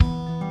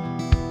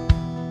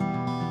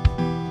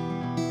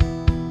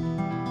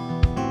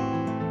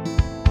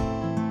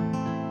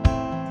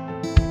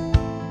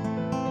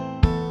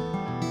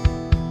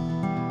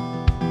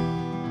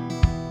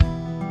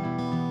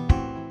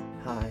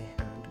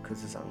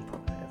zangpo,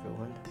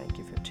 everyone. Thank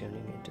you for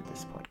tuning into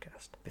this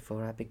podcast.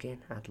 Before I begin,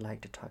 I'd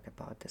like to talk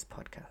about this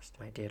podcast.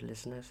 My dear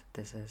listeners,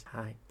 this is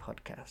Hi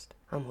Podcast.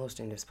 I'm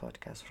hosting this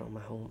podcast from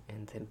my home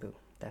in Thimphu.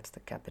 That's the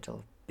capital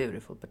of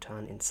beautiful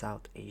Bhutan in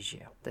South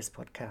Asia. This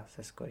podcast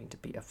is going to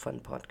be a fun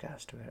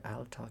podcast where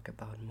I'll talk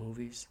about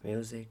movies,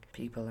 music,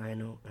 people I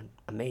know, and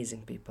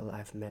amazing people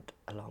I've met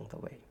along the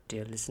way.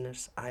 Dear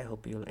listeners, I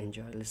hope you'll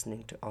enjoy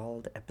listening to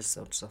all the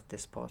episodes of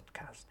this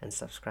podcast and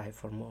subscribe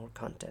for more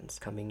contents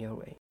coming your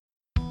way.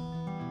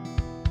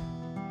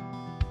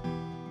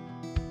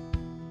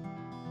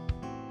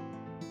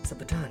 So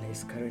Bhutan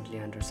is currently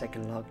under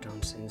second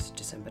lockdown since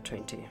December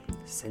 20.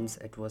 Since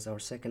it was our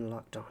second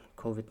lockdown,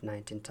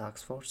 COVID-19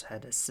 task force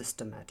had a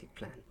systematic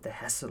plan. The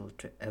hassle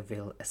to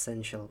avail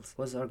essentials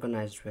was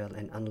organized well,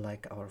 and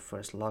unlike our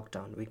first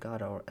lockdown, we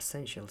got our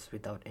essentials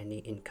without any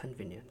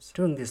inconvenience.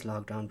 During this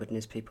lockdown,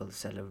 Bhutanese people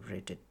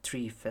celebrated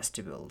 3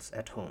 festivals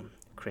at home: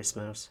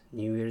 Christmas,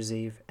 New Year's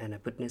Eve, and a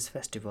Bhutanese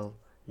festival,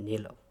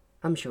 Nilo.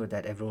 I'm sure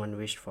that everyone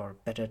wished for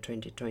better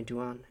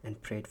 2021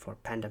 and prayed for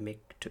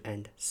pandemic to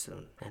end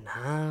soon. And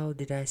how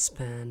did I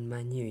spend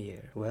my New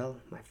Year? Well,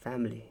 my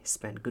family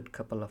spent good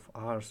couple of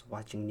hours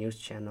watching news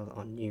channel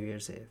on New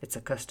Year's Eve. It's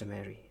a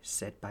customary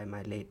said by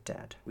my late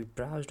dad. We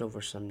browsed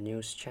over some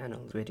news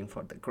channels waiting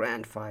for the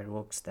grand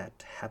fireworks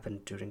that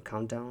happened during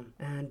countdown,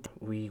 and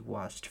we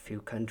watched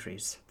few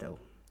countries though.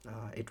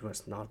 It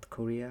was North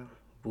Korea,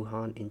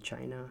 Bhutan in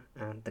China,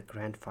 and the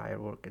grand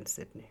firework in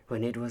Sydney.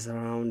 When it was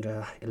around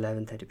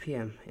 11:30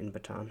 p.m. in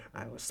Bhutan,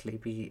 I was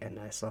sleepy and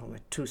I saw my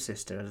 2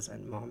 sisters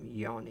and mom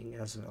yawning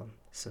as well.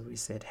 So we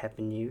said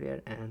Happy New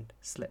Year and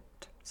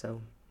slept.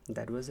 So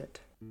that was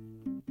it.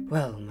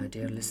 Well, my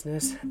dear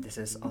listeners, this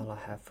is all I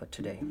have for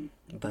today.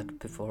 But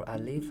before I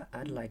leave,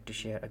 I'd like to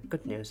share a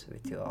good news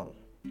with you all.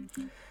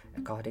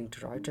 According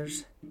to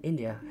Reuters,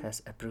 India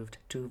has approved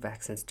 2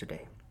 vaccines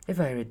today. If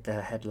I read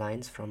the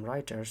headlines from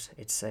Reuters,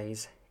 it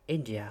says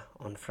India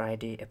on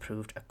Friday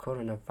approved a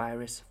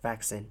coronavirus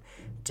vaccine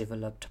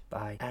developed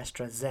by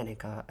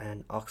AstraZeneca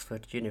and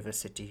Oxford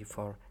University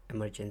for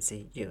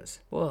emergency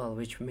use. Well,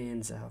 which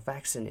means a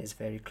vaccine is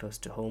very close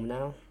to home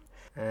now,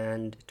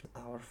 and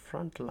our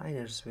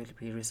frontliners will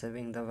be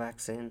receiving the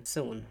vaccine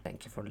soon.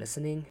 Thank you for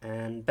listening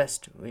and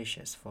best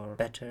wishes for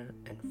better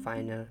and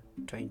finer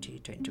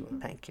 2021.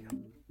 Thank you.